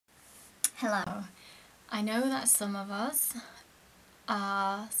Hello. I know that some of us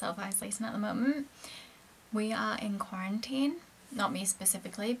are self-isolating at the moment. We are in quarantine, not me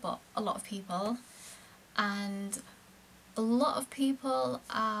specifically, but a lot of people. And a lot of people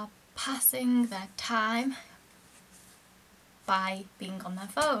are passing their time by being on their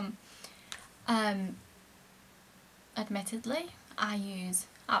phone. Admittedly, I use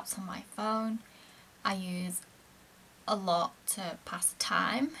apps on my phone. I use a lot to pass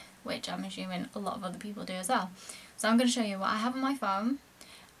time, which I'm assuming a lot of other people do as well. So I'm going to show you what I have on my phone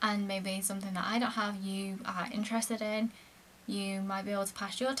and maybe something that I don't have you are interested in. You might be able to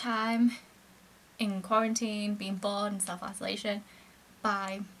pass your time in quarantine, being bored and self-isolation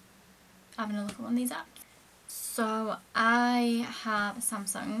by having a look at one of these apps. So I have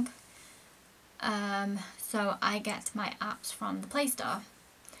Samsung, so I get my apps from the Play Store,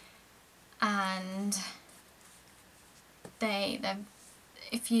 and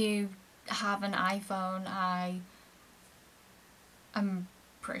if you have an iPhone, I'm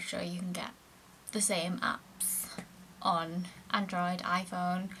pretty sure you can get the same apps on Android,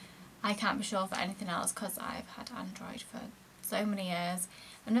 iPhone. I can't be sure for anything else because I've had Android for so many years.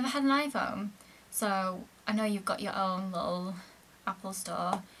 I've never had an iPhone, so I know you've got your own little Apple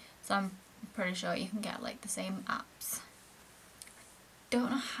store, so I'm pretty sure you can get like the same apps.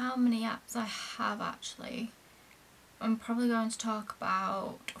 Don't know how many apps I have actually. I'm probably going to talk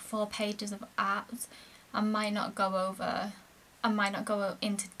about 4 pages of apps. I might not go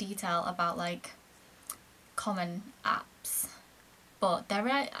into detail about like common apps, but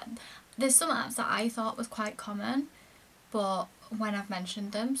there's some apps that I thought was quite common, but when I've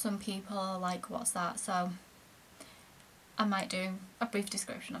mentioned them, some people are like, what's that? So I might do a brief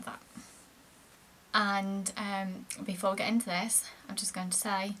description of that. And before we get into this, I'm just going to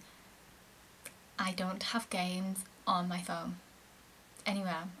say I don't have games on my phone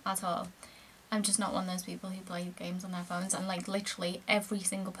anywhere at all. I'm just not one of those people who play games on their phones, and like literally every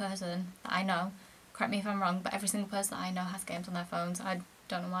single person that I know, correct me if I'm wrong, but every single person that I know has games on their phones. I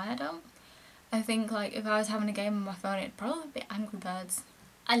don't know why I don't. I think like if I was having a game on my phone, it'd probably be Angry Birds.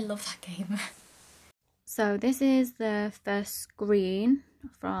 I love that game. So this is the first screen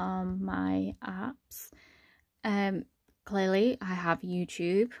from my apps. Clearly I have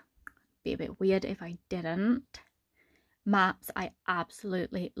YouTube. Be a bit weird if I didn't. Maps, I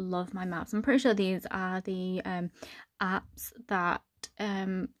absolutely love my maps. I'm pretty sure these are the apps that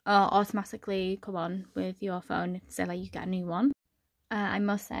automatically come on with your phone, say like you get a new one. I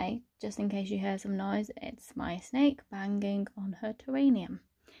must say, just in case you hear some noise, it's my snake banging on her terrarium.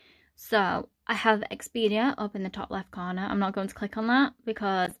 So I have Expedia up in the top left corner. I'm not going to click on that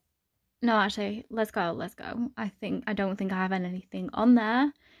because, no, actually, let's go. I don't think I have anything on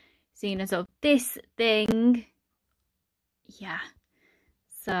there, seeing as though this thing, yeah.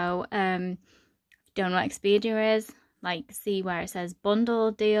 So don't know what Expedia is, like see where it says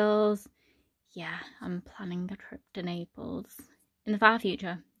bundle deals. Yeah, I'm planning a trip to Naples in the far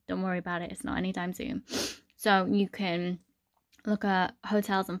future. Don't worry about it, it's not anytime soon. So you can look at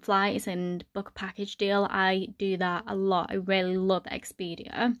hotels and flights and book a package deal. I do that a lot. I really love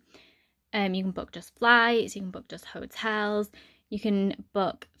Expedia. You can book just flights, you can book just hotels, you can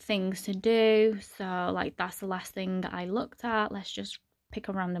book things to do. So like that's the last thing I looked at. Let's just pick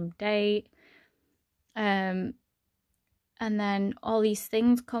a random date. And then all these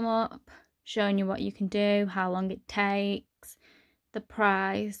things come up showing you what you can do, how long it takes, the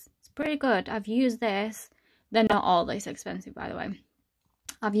price. It's pretty good. I've used this. They're not all this expensive, by the way.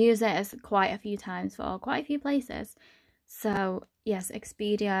 I've used this quite a few times for quite a few places. So yes,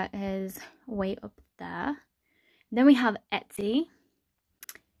 Expedia is way up there. Then we have Etsy.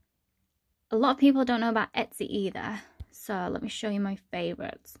 A lot of people don't know about Etsy either. So let me show you my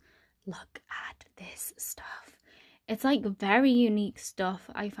favorites. Look at this stuff. It's like very unique stuff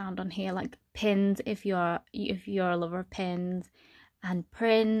I found on here, like pins if you're a lover of pins, and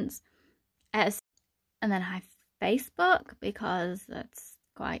prints. And then I have Facebook because that's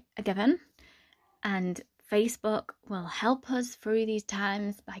quite a given. And Facebook will help us through these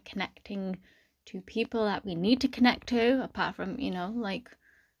times by connecting to people that we need to connect to, apart from, you know, like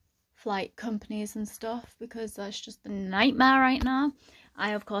flight companies and stuff, because that's just a nightmare right now.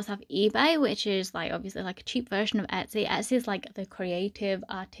 I of course have eBay, which is like obviously like a cheap version of Etsy. Etsy is like the creative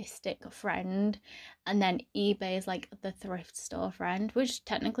artistic friend, and then eBay is like the thrift store friend, which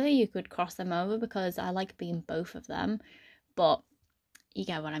technically you could cross them over because I like being both of them, but you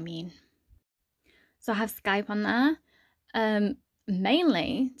get what I mean. So I have Skype on there,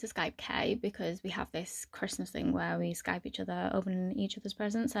 mainly to Skype K, because we have this Christmas thing where we Skype each other, open each other's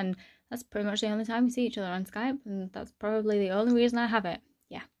presents, and that's pretty much the only time we see each other on Skype, and that's probably the only reason I have it.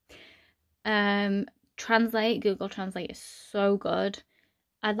 Yeah. Translate, Google Translate is so good.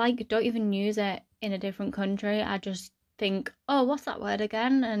 I don't even use it in a different country. I just think, oh, what's that word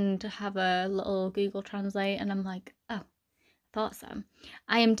again? And have a little Google Translate, and I'm like, oh, thought so.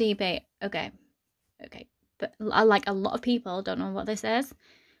 IMDb, okay. But like a lot of people don't know what this is.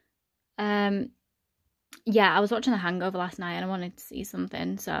 Yeah, I was watching The Hangover last night and I wanted to see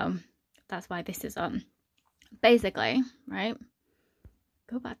something, so that's why this is on. Basically, right?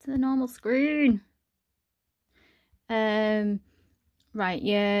 Go back to the normal screen. Right,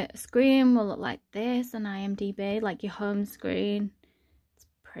 your screen will look like this on IMDb, like your home screen. It's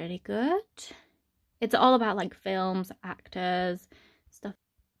pretty good. It's all about like films, actors, stuff.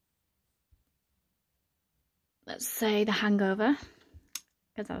 Let's say The Hangover,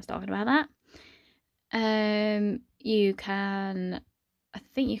 because I was talking about that. You can, I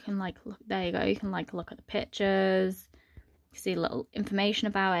think you can like look, there you go, you can like look at the pictures, see a little information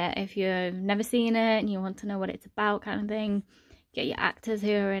about it if you've never seen it and you want to know what it's about, kind of thing. Get your actors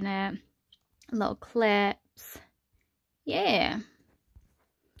who are in it, little clips. Yeah,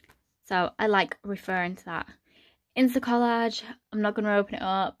 so I like referring to that. Insta collage, I'm not going to open it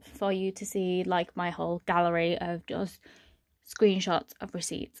up for you to see like my whole gallery of just screenshots of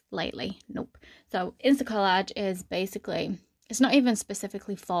receipts lately. Nope. So Insta collage is basically, it's not even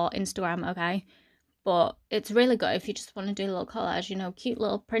specifically for Instagram, okay, but it's really good if you just want to do a little collage, you know, cute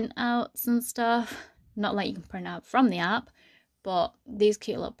little printouts and stuff. Not like you can print out from the app, but these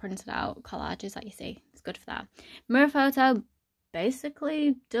cute little printed out collages that you see, it's good for that. Mirror photo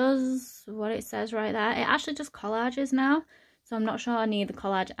basically does what it says right there. It actually does collages now, so I'm not sure I need the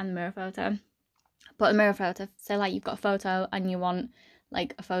collage and the mirror photo. But a mirror photo, say like you've got a photo and you want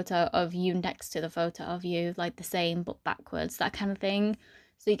like a photo of you next to the photo of you, like the same but backwards, that kind of thing.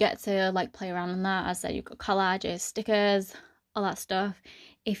 So you get to like play around on that. As I said, you've got collages, stickers, all that stuff,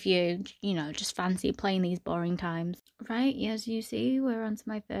 if you know, just fancy playing these boring times. Right, as you see, we're onto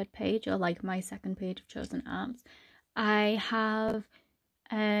my third page, or like my second page of chosen apps. I have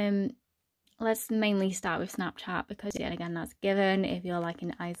let's mainly start with Snapchat, because yet again that's given. If you're like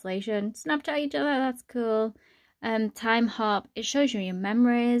in isolation, Snapchat each other, that's cool. Time hop, it shows you your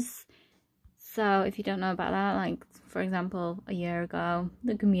memories. So if you don't know about that, like for example, a year ago,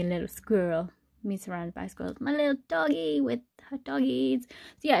 look at me, a little squirrel, me surrounded by squirrels, my little doggy with her doggies.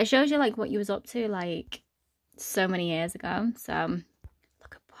 So yeah, it shows you like what you was up to like so many years ago. So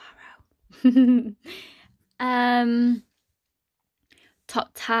look at Poirot.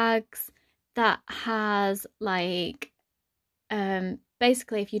 Top tags, that has like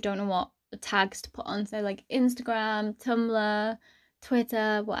basically, if you don't know what tags to put on, so like Instagram, Tumblr,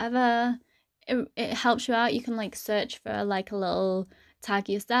 Twitter, whatever, it helps you out. You can like search for like a little tag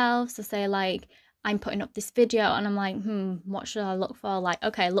yourself. So say like I'm putting up this video and I'm like, what should I look for? Like,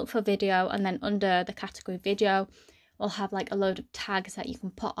 okay, look for video, and then under the category video we'll have like a load of tags that you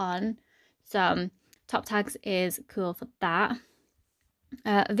can put on. So top tags is cool for that.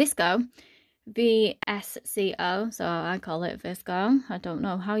 Visco, VSCO, so I call it Visco. I don't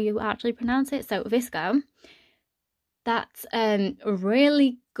know how you actually pronounce it. So Visco, that's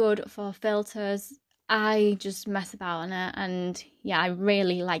really good for filters. I just mess about on it, and yeah, I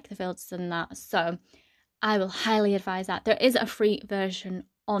really like the filters in that, so I will highly advise that. There is a free version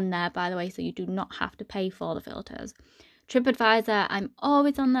on there, by the way, so you do not have to pay for the filters. TripAdvisor, I'm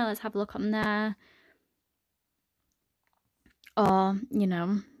always on there. Let's have a look on there. Or, you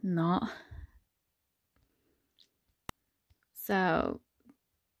know, not. So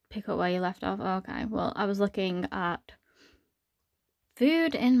pick up where you left off. Okay, well, I was looking at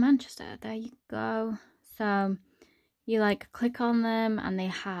food in Manchester. There you go. So you like click on them and they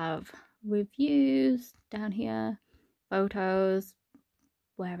have reviews down here, photos,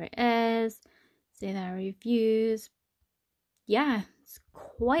 where it is, see their reviews. Yeah, it's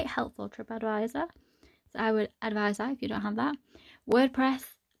quite helpful, TripAdvisor. So I would advise that if you don't have that. WordPress,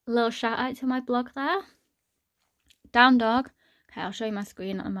 a little shout out to my blog there. Down dog. Okay, I'll show you my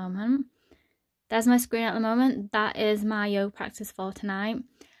screen at the moment. There's my screen at the moment. That is my yoga practice for tonight.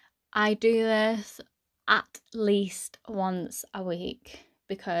 I do this at least once a week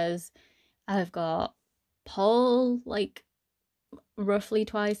because I've got pole like roughly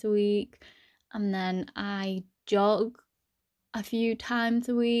twice a week, and then I jog a few times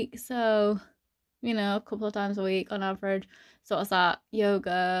a week, so you know, a couple of times a week on average. So what's that?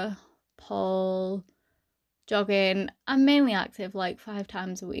 Yoga, pole, jogging. I'm mainly active like 5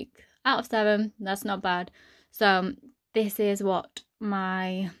 times a week out of 7. That's not bad. So this is what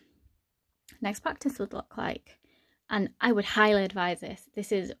my next practice would look like, and I would highly advise this.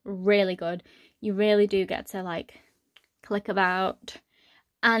 This is really good. You really do get to like click about,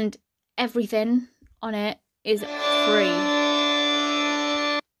 and everything on it is free.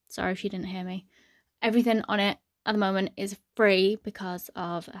 Sorry if you didn't hear me. Everything on it at the moment is free because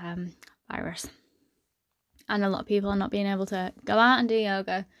of virus. And a lot of people are not being able to go out and do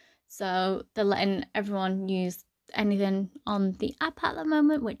yoga. So they're letting everyone use anything on the app at the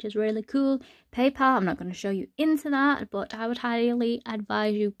moment, which is really cool. PayPal, I'm not going to show you into that, but I would highly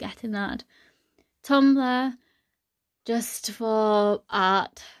advise you getting that. Tumblr, just for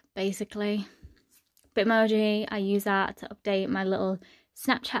art, basically. Bitmoji, I use that to update my little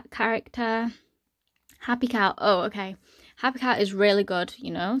Snapchat character. Happy Cow, oh, okay. Happy Cow is really good,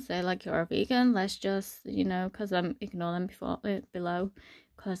 you know, say like you're a vegan, let's just, you know, because ignore them below,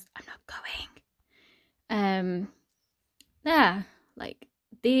 because I'm not going. Yeah, like,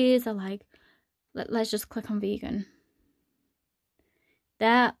 these are like, let's just click on vegan.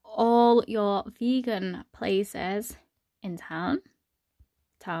 They're all your vegan places in town,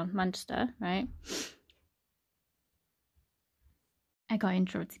 Manchester, right? I got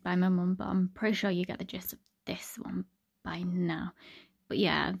interrupted by my mum, but I'm pretty sure you get the gist of this one by now. But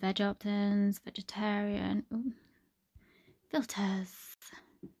yeah, veg options, vegetarian, ooh, filters.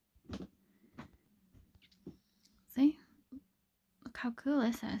 See? Look how cool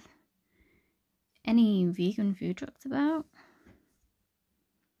this is. Any vegan food trucks about?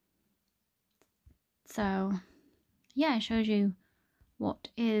 So, yeah, it shows you what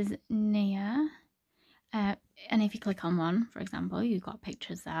is near. And if you click on one, for example, you've got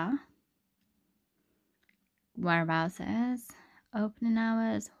pictures there. Whereabouts it is, opening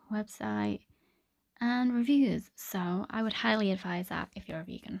hours, website, and reviews. So I would highly advise that if you're a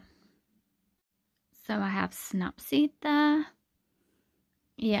vegan. So I have Snapseed there.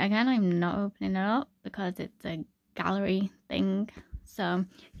 Yeah, again, I'm not opening it up because it's a gallery thing. So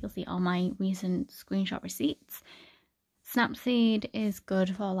you'll see all my recent screenshot receipts. Snapseed is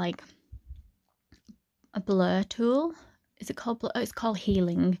good for like a blur tool. Is it called blur? Oh, it's called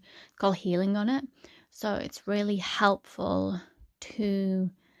healing. It's called healing on it. So it's really helpful to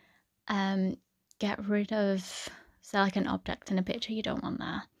get rid of, say, like an object in a picture you don't want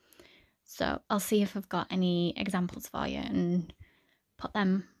there. So I'll see if I've got any examples for you and put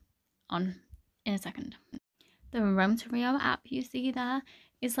them on in a second. The Rome to Rio app you see there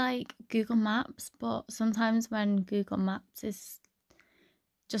is like Google Maps, but sometimes when Google Maps is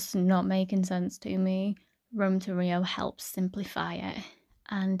just not making sense to me, Rome to Rio helps simplify it,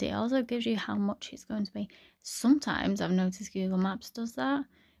 and it also gives you how much it's going to be. Sometimes I've noticed Google Maps does that,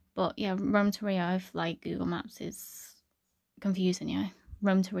 but yeah, Rome to Rio, if like Google Maps is confusing you,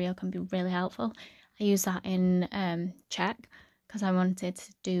 Rome to Rio can be really helpful. I use that in Czech because I wanted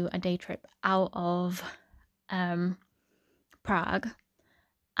to do a day trip out of Prague,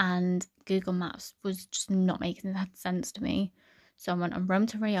 and Google Maps was just not making that sense to me. So I went on Rome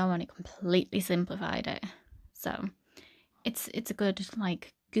to Rio and it completely simplified it. So it's a good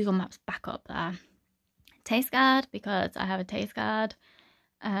like Google Maps backup there. Taste Guard, because I have a Taste Guard.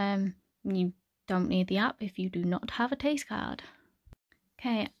 You don't need the app if you do not have a Taste Card.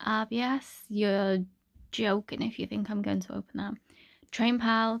 Okay, RBS, you're joking if you think I'm going to open that.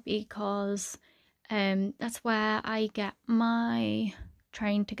 TrainPal, because that's where I get my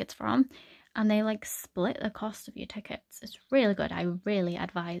train tickets from, and they like split the cost of your tickets. It's really good. I really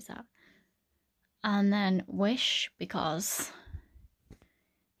advise that. And then Wish, because,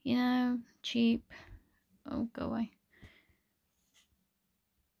 you know, cheap. Oh, go away.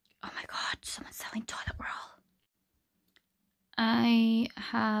 Oh my god, someone's selling toilet roll. I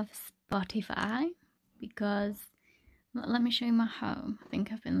have Spotify because, let me show you my home. I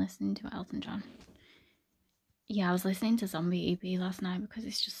think I've been listening to Elton John. Yeah, I was listening to Zombie EP last night because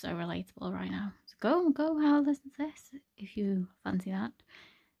it's just so relatable right now. So go have a listen to this if you fancy that.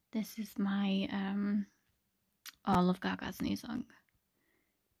 This is my all of Gaga's new song.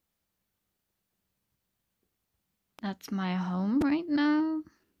 That's my home right now.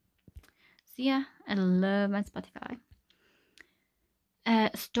 So yeah, I love my Spotify.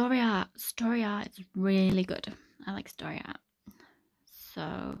 Story art is really good. I like story art.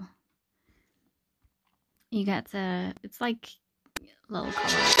 So you get to, it's like little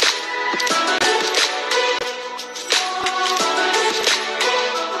colors.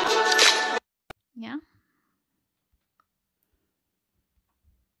 Yeah.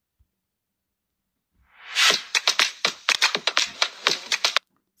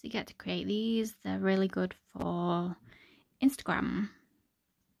 So you get to create these. They're really good for Instagram.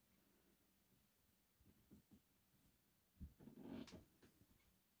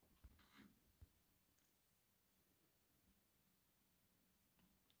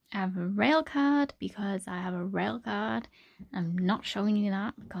 I have a rail card because I have a rail card. I'm not showing you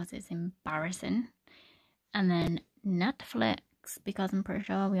that because it's embarrassing. And then Netflix, because I'm pretty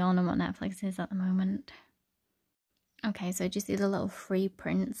sure we all know what Netflix is at the moment. Okay, so do you see the little free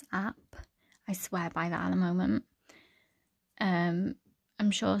prints app? I swear by that at the moment.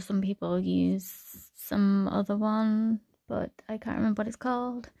 I'm sure some people use some other one, but I can't remember what it's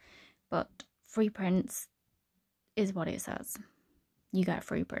called. But free prints is what it says. You get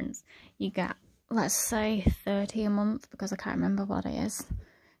free prints. You get, let's say, 30 a month, because I can't remember what it is.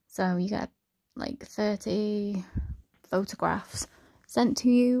 So you get like 30 photographs sent to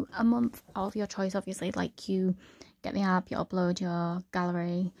you a month of your choice, obviously. Like, you get the app, you upload your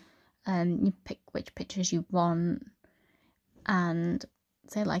gallery, and you pick which pictures you want, and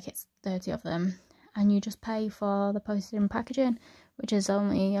say like it's 30 of them, and you just pay for the postage and packaging, which is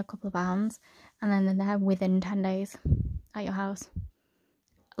only a couple of pounds, and then they're there within 10 days at your house.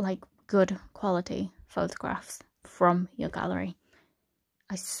 Like, good quality photographs from your gallery.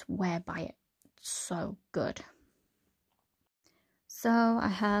 I swear by it. So good. So I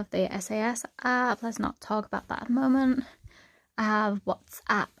have the SAS app. Let's not talk about that at the moment. I have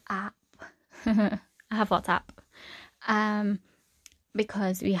WhatsApp app. I have WhatsApp.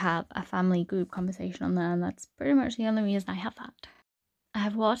 Because we have a family group conversation on there, and that's pretty much the only reason I have that. I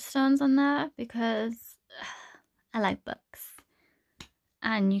have Waterstones on there because I like books.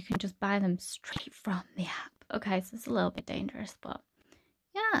 And you can just buy them straight from the app. Okay, so it's a little bit dangerous, but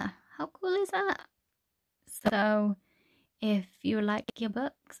yeah, how cool is that? So if you like your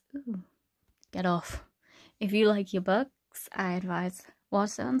books, get off. If you like your books, I advise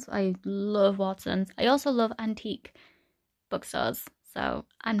Waterstones. I love Waterstones. I also love antique bookstores, so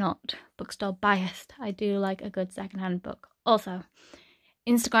I'm not bookstore biased. I do like a good secondhand book. Also,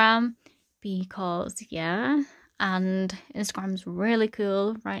 Instagram, because yeah, and Instagram's really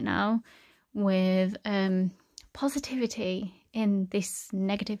cool right now with positivity in this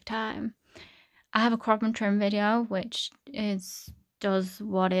negative time. I have a crop and trim video which does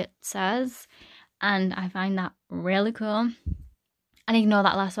what it says, and I find that really cool. And ignore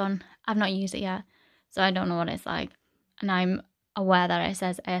that last one. I've not used it yet, so I don't know what it's like, and I'm aware that it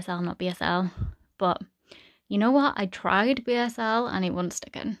says ASL, not BSL, but you know what? I tried BSL and it wasn't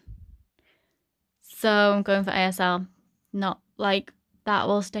sticking. So I'm going for ASL. Not like that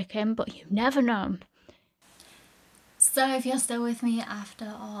will stick in, but you never know. So if you're still with me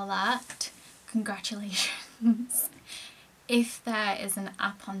after all that, congratulations. If there is an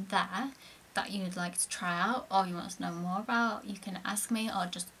app on there that you'd like to try out or you want to know more about, you can ask me or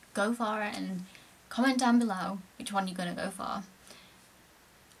just go for it and comment down below which one you're going to go for.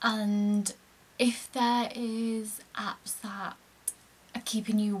 And if there is apps that are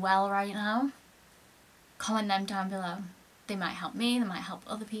keeping you well right now, comment them down below. They might help me, they might help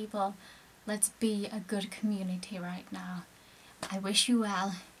other people. Let's be a good community right now. I wish you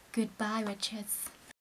well. Goodbye, witches.